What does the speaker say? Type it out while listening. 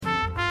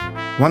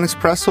One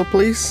espresso,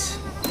 please.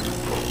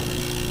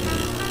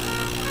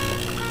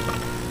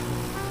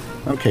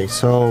 Okay,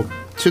 so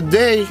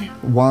today,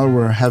 while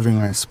we're having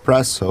an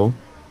espresso,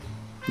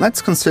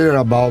 let's consider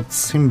about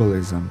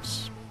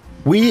symbolisms.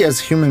 We as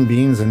human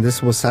beings, and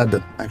this was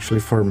said actually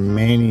for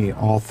many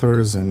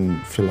authors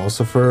and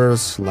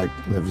philosophers like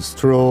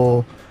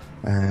Levi-Strauss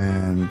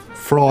and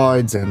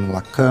Freud and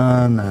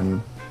Lacan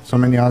and so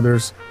many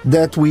others,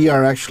 that we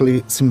are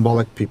actually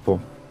symbolic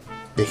people.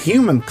 The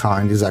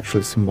humankind is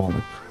actually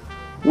symbolic.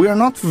 We are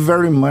not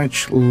very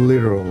much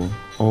literal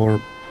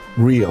or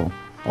real,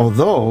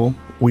 although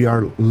we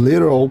are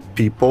literal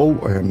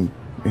people and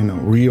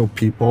real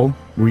people,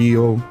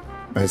 real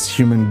as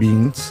human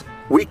beings.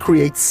 We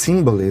create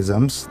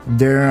symbolisms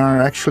that are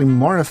actually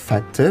more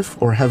effective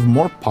or have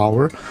more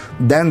power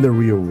than the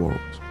real world.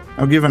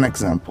 I'll give an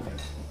example.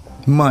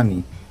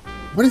 Money.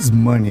 What is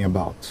money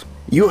about?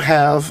 You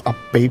have a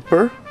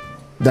paper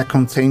that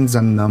contains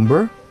a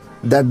number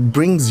that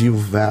brings you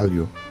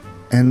value.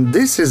 And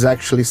this is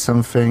actually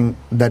something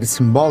that is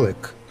symbolic.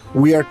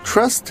 We are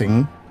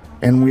trusting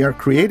and we are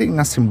creating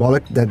a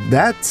symbolic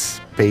that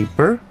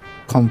paper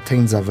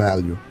contains a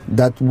value.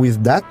 That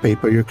with that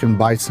paper you can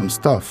buy some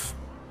stuff.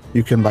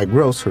 You can buy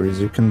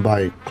groceries, you can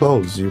buy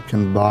clothes, you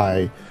can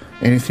buy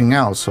anything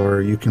else,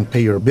 or you can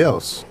pay your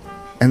bills.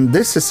 And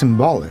this is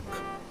symbolic.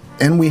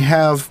 And we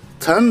have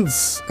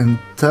tons and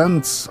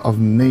tons of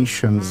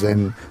nations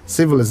and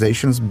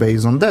civilizations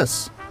based on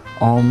this,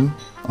 on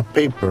a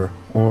paper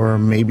or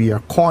maybe a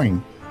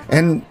coin.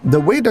 And the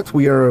way that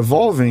we are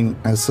evolving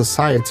as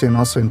society and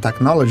also in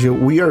technology,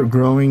 we are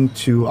growing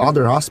to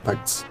other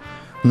aspects.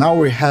 Now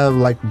we have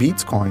like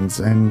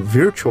Bitcoins and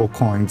virtual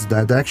coins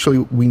that actually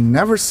we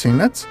never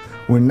seen it,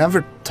 we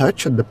never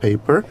touched the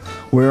paper,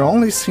 we're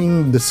only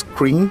seeing the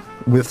screen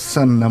with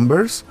some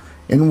numbers,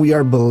 and we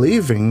are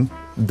believing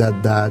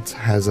that that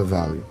has a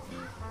value.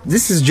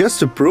 This is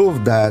just to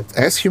prove that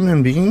as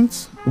human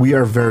beings, we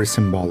are very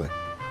symbolic.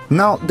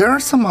 Now, there are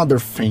some other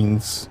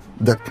things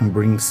that can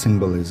bring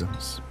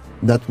symbolisms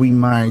that we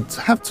might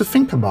have to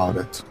think about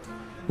it.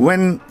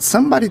 When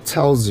somebody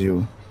tells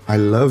you, I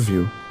love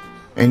you,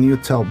 and you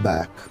tell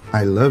back,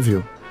 I love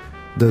you,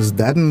 does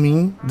that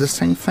mean the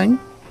same thing?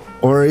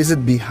 Or is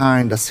it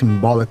behind a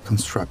symbolic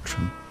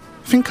construction?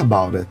 Think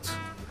about it.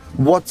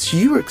 What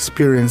you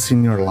experience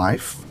in your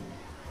life,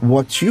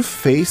 what you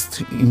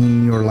faced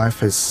in your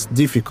life as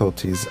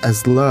difficulties,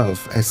 as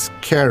love, as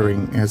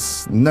caring,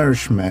 as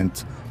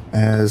nourishment,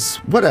 as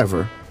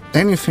whatever,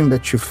 anything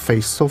that you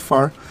faced so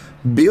far,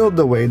 build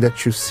the way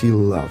that you see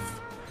love.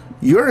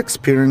 Your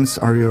experience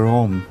are your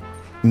own.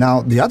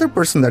 Now, the other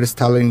person that is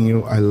telling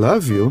you, I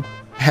love you,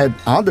 had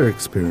other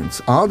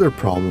experience, other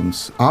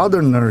problems,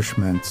 other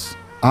nourishments,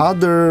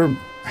 other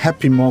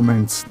happy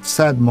moments,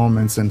 sad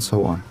moments, and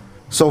so on.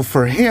 So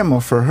for him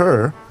or for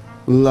her,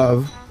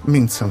 love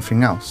means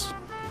something else.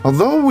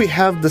 Although we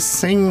have the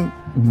same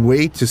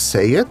way to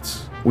say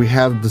it, we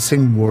have the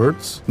same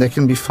words that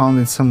can be found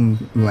in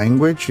some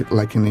language,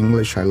 like in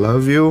English, I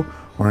love you,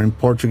 or in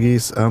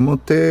Portuguese,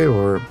 amo-te,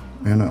 or,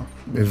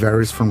 it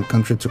varies from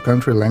country to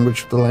country,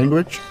 language to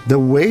language. The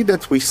way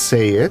that we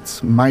say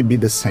it might be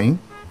the same,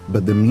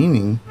 but the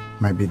meaning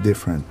might be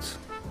different.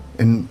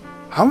 And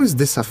how is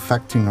this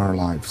affecting our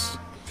lives?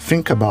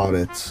 Think about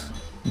it,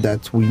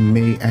 that we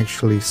may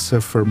actually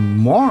suffer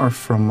more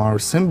from our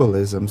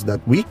symbolisms that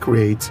we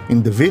create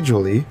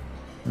individually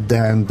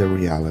than the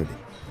reality.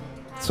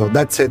 So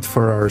that's it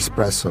for our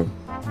espresso.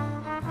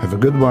 Have a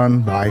good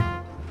one. Bye.